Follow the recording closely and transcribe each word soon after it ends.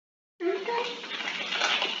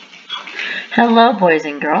Hello, boys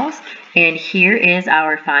and girls, and here is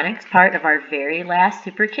our phonics part of our very last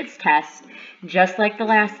Super Kids test. Just like the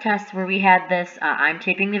last test where we had this, I'm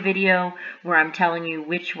taping the video where I'm telling you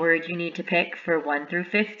which word you need to pick for 1 through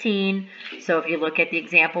 15. So if you look at the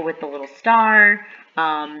example with the little star,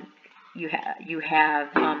 you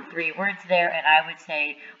have 3 words there, and I would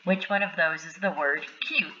say which one of those is the word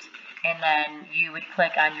cute. And then you would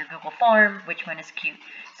click on your Google form, which one is cute.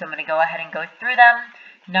 So I'm going to go ahead and go through them.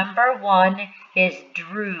 Number 1 is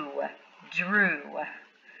drew.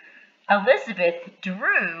 Elizabeth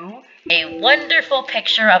drew a wonderful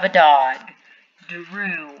picture of a dog.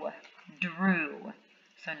 Drew.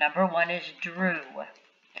 So number 1 is drew.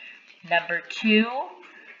 Number 2,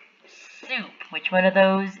 soup. Which one of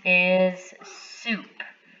those is soup?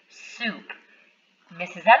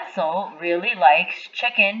 Mrs. Ensel really likes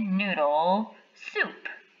chicken noodle soup.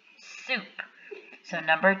 So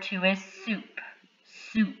number 2 is soup.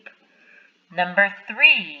 Number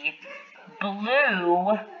 3,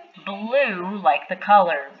 blue, like the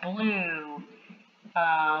color, blue.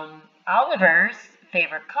 Oliver's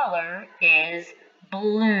favorite color is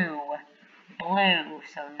blue.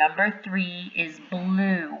 So number 3 is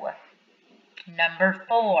blue. Number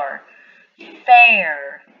 4,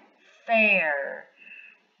 fair,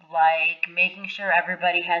 like making sure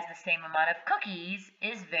everybody has the same amount of cookies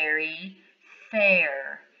is very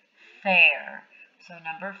fair. So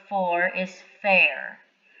number 4 is fair.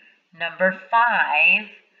 Number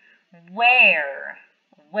 5, wear.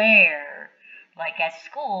 Like at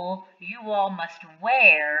school, you all must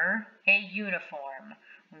wear a uniform.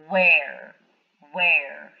 Wear.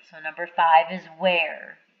 So number 5 is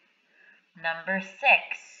wear. Number 6,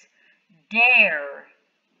 dare.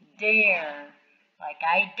 Like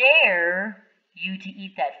I dare you to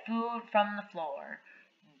eat that food from the floor.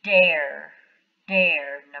 Dare.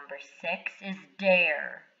 Number 6 is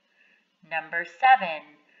dare. Number 7,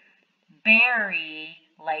 berry,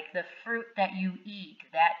 like the fruit that you eat,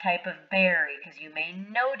 that type of berry, because you may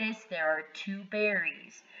notice there are 2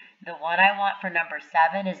 berries. The one I want for number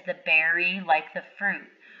 7 is the berry like the fruit.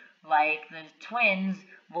 Like the twins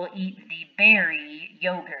will eat the berry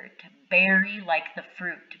yogurt. Berry like the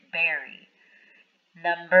fruit, berry.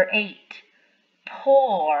 Number 8,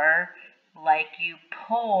 pour, like you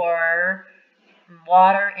pour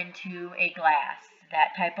water into a glass.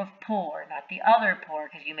 That type of pour, not the other pour,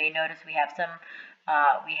 because you may notice we have some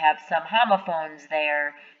homophones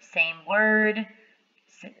there. Same word,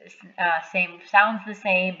 sounds the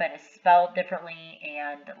same, but is spelled differently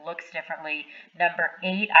and looks differently. Number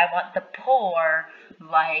 8, I want the pour,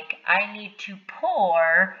 like I need to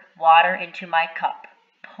pour water into my cup.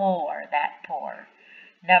 Pour, that pour.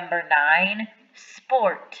 Number 9,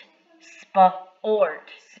 sport.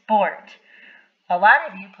 A lot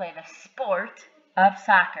of you play the sport of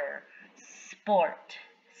soccer. Sport.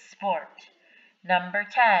 Number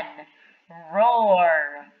 10,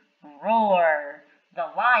 roar.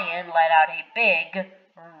 The lion let out a big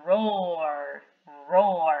roar.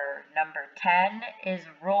 Number 10 is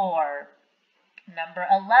roar. Number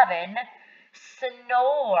 11,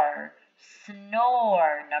 snore.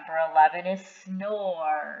 Number 11 is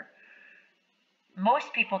snore.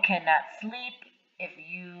 Most people cannot sleep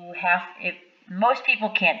most people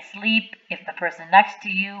can't sleep if the person next to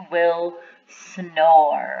you will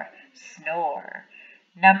snore.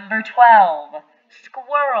 Number 12,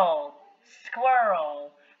 squirrel.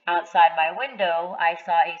 Outside my window, I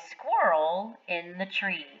saw a squirrel in the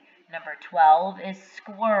tree. Number 12 is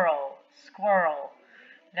squirrel.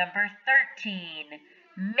 Number 13,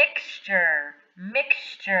 mixture.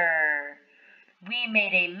 We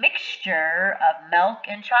made a mixture of milk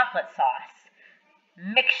and chocolate sauce.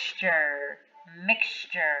 Mixture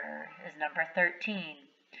is number 13.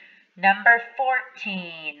 Number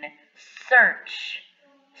 14,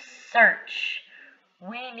 search.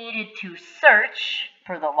 We needed to search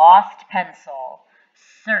for the lost pencil.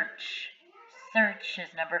 Search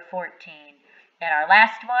is number 14. And our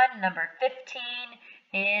last one, number 15,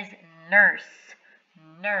 is nurse.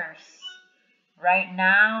 Right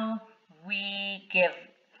now, we give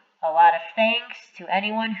a lot of thanks to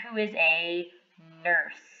anyone who is a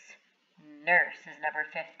nurse. Nurse is number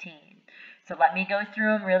 15. So let me go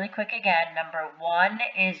through them really quick again. Number 1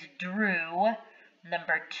 is drew.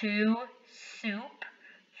 Number 2, soup.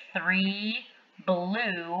 3,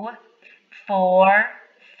 blue. 4,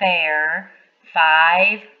 fair.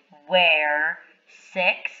 5, wear.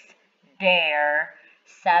 6, dare.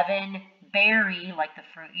 7, berry, like the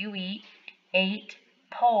fruit you eat. 8,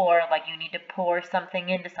 pour, like you need to pour something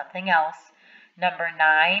into something else. Number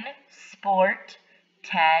 9, sport.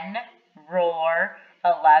 10, roar.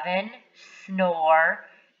 11, snore.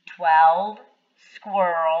 12,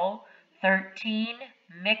 squirrel, 13,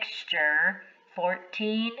 mixture,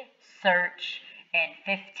 14, search, and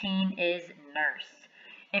 15 is nurse.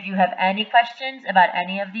 If you have any questions about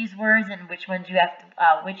any of these words and which ones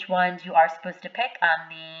you are supposed to pick on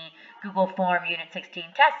the Google Form Unit 16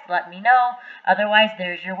 test, let me know. Otherwise,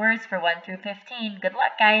 there's your words for 1 through 15. Good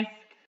luck, guys.